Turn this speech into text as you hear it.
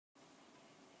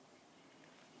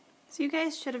So you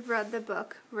guys should have read the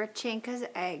book Rechenka's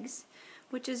Eggs,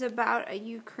 which is about a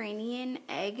Ukrainian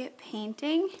egg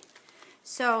painting.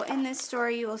 So in this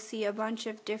story you will see a bunch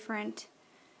of different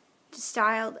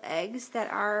styled eggs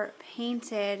that are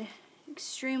painted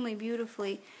extremely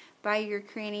beautifully by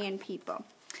Ukrainian people.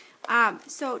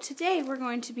 So today we're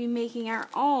going to be making our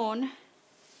own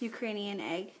Ukrainian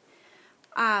egg,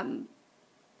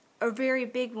 a very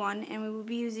big one, and we will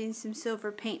be using some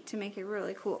silver paint to make it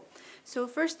really cool. So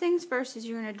first things first is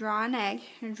you're going to draw an egg.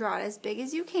 You're going to draw it as big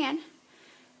as you can.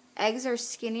 Eggs are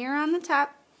skinnier on the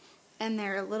top and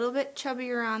they're a little bit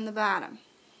chubbier on the bottom,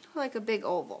 like a big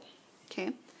oval.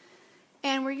 Okay,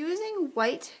 and we're using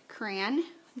white crayon.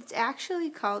 It's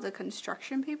actually called a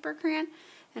construction paper crayon,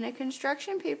 and a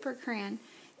construction paper crayon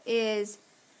is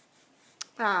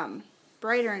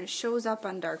brighter and it shows up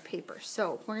on dark paper.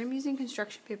 So we're going to be using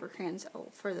construction paper crayons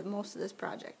for most of this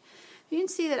project. You can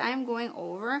see that I'm going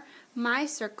over my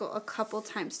circle a couple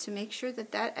times to make sure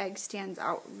that that egg stands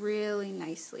out really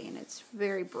nicely and it's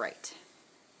very bright.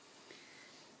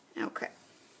 Okay.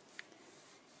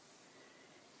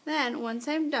 Then once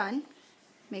I'm done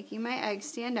making my egg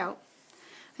stand out,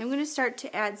 I'm going to start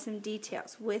to add some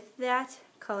details with that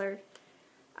colored,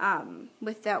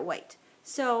 with that white.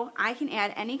 So I can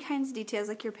add any kinds of details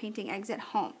like you're painting eggs at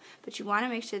home, but you want to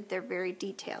make sure that they're very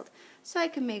detailed. So I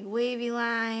can make wavy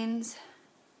lines.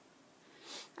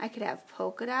 I could have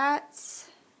polka dots.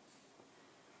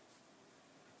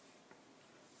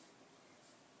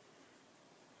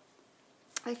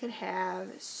 I could have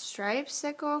stripes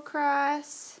that go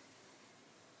across.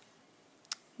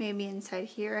 Maybe inside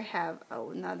here I have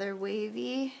another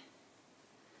wavy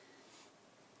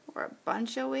or a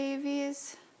bunch of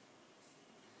wavies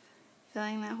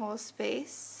filling that whole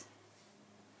space.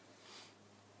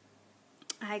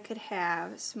 I could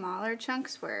have smaller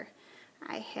chunks where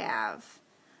I have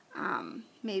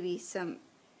maybe some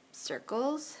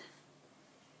circles,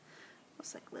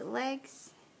 almost like little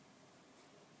eggs.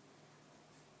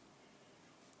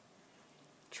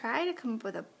 Try to come up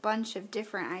with a bunch of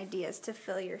different ideas to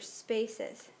fill your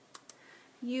spaces.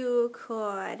 You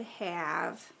could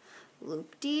have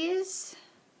loop-dees.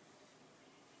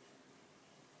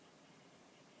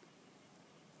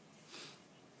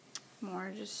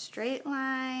 More just straight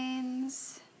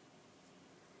lines.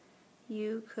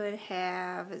 You could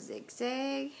have a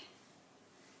zigzag.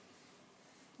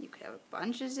 You could have a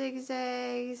bunch of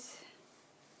zigzags.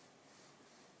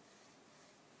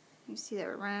 You see that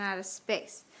we're running out of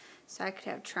space. So I could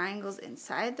have triangles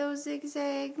inside those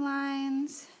zigzag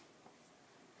lines.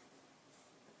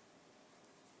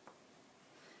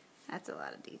 That's a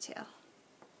lot of detail.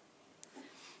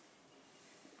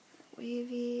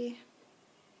 Wavy.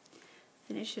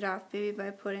 Finish it off maybe by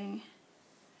putting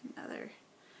another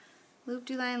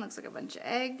loop-de line. Looks like a bunch of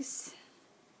eggs.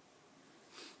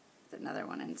 With another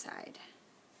one inside.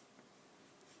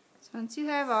 So once you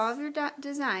have all of your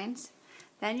designs,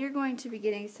 then you're going to be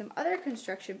getting some other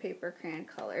construction paper crayon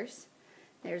colors.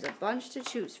 There's a bunch to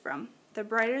choose from. The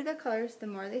brighter the colors, the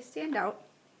more they stand out.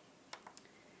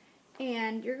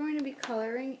 And you're going to be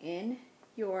coloring in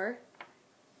your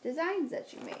designs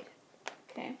that you made.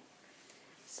 Okay.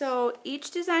 So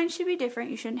each design should be different.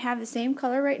 You shouldn't have the same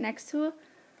color right next to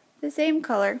the same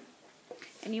color.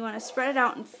 And you want to spread it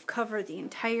out and cover the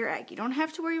entire egg. You don't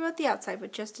have to worry about the outside,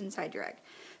 but just inside your egg.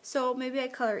 So maybe I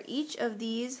color each of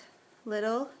these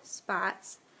little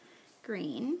spots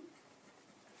green.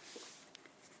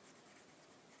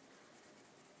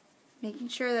 Making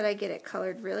sure that I get it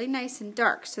colored really nice and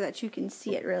dark so that you can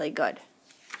see it really good.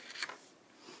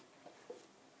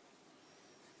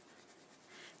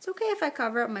 It's okay if I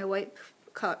cover up my white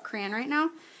crayon right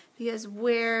now, because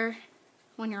when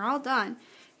you're all done,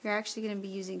 you're actually going to be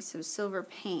using some silver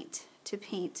paint to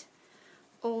paint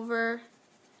over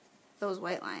those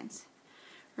white lines.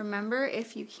 Remember,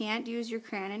 if you can't use your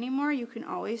crayon anymore, you can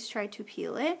always try to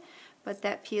peel it, but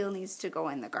that peel needs to go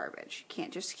in the garbage. You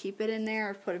can't just keep it in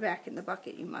there or put it back in the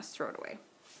bucket. You must throw it away.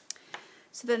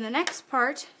 So then the next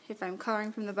part, if I'm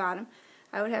coloring from the bottom,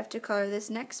 I would have to color this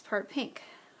next part pink.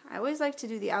 I always like to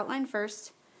do the outline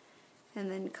first and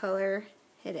then color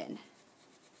it in.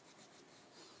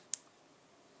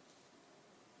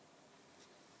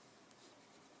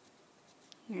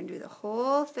 You're going to do the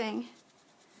whole thing,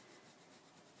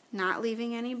 not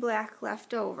leaving any black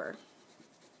left over.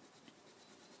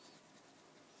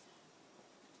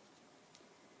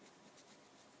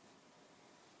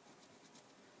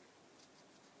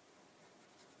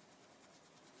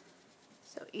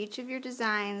 So each of your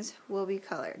designs will be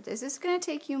colored. This is going to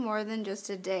take you more than just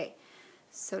a day,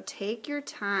 so take your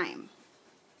time.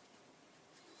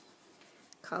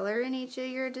 color in each of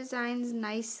your designs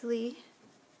nicely,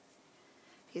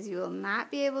 because you will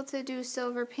not be able to do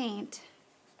silver paint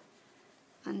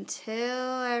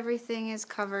until everything is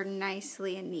covered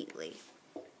nicely and neatly.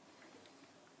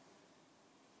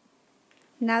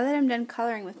 Now that I'm done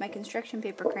coloring with my construction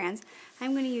paper crayons,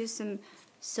 I'm going to use some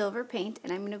silver paint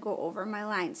and I'm going to go over my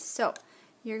lines. So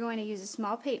you're going to use a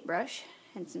small paintbrush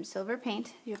and some silver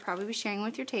paint you'll probably be sharing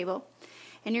with your table,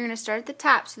 and you're going to start at the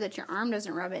top so that your arm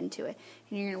doesn't rub into it,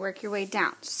 and you're going to work your way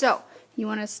down. So you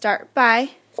want to start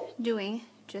by doing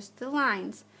just the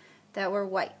lines that were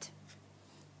white.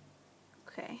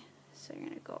 Okay, so you're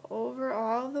going to go over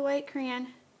all of the white crayon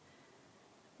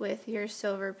with your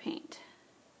silver paint.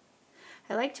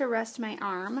 I like to rest my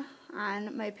arm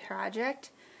on my project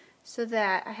so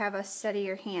that I have a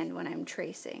steadier hand when I'm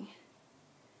tracing.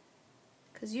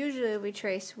 Because usually we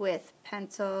trace with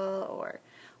pencil or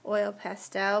oil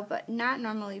pastel, but not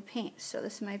normally paint. So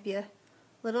this might be a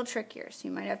little trickier. So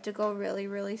you might have to go really,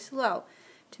 really slow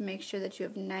to make sure that you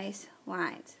have nice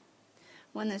lines.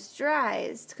 When this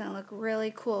dries, it's going to look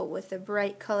really cool with the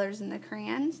bright colors in the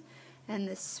crayons and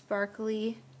the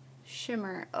sparkly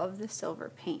shimmer of the silver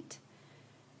paint.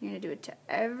 You're going to do it to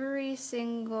every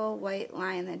single white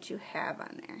line that you have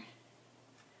on there.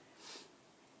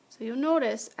 So you'll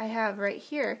notice I have right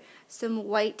here some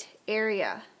white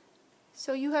area.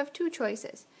 So you have two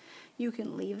choices. You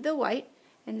can leave the white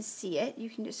and see it. You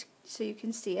can just see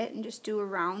it and just do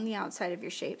around the outside of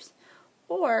your shapes.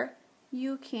 Or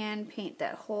you can paint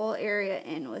that whole area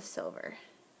in with silver.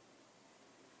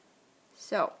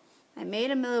 So I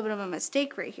made a little bit of a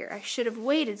mistake right here. I should have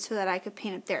waited so that I could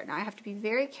paint it there. Now I have to be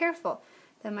very careful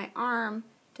that my arm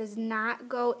does not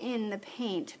go in the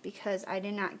paint because I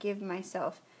did not give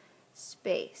myself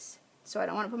space. So I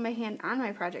don't want to put my hand on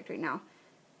my project right now.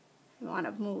 I want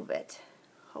to move it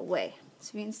away.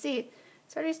 So you can see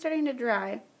it's already starting to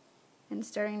dry and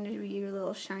starting to be a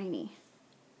little shiny.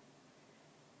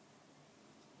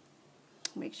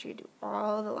 Make sure you do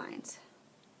all the lines.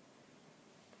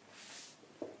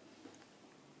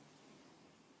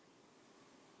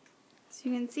 So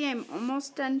you can see I'm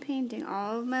almost done painting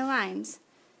all of my lines,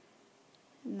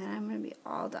 and then I'm going to be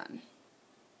all done.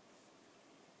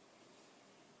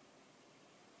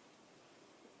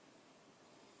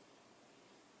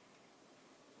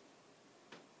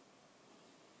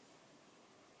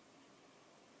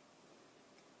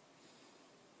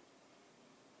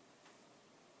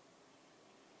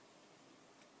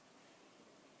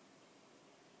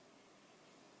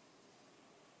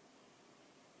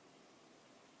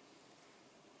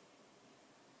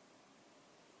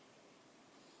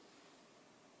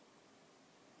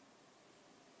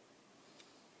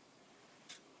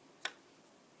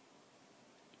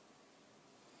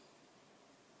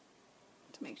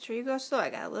 Make sure you go slow. I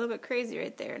got a little bit crazy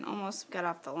right there and almost got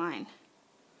off the line.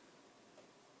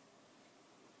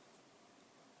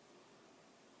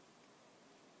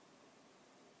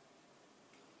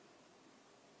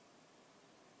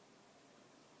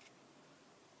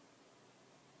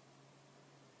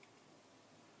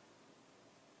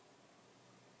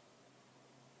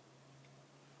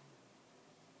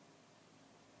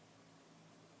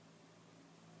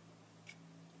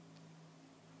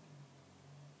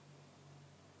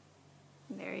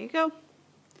 There you go.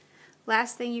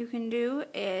 Last thing you can do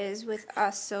is with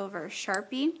a silver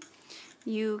Sharpie,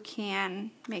 you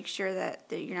can make sure that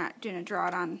you're not going to draw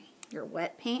it on your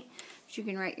wet paint, but you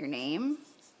can write your name.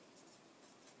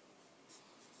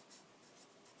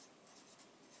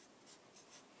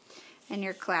 And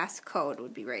your class code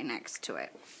would be right next to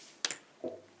it.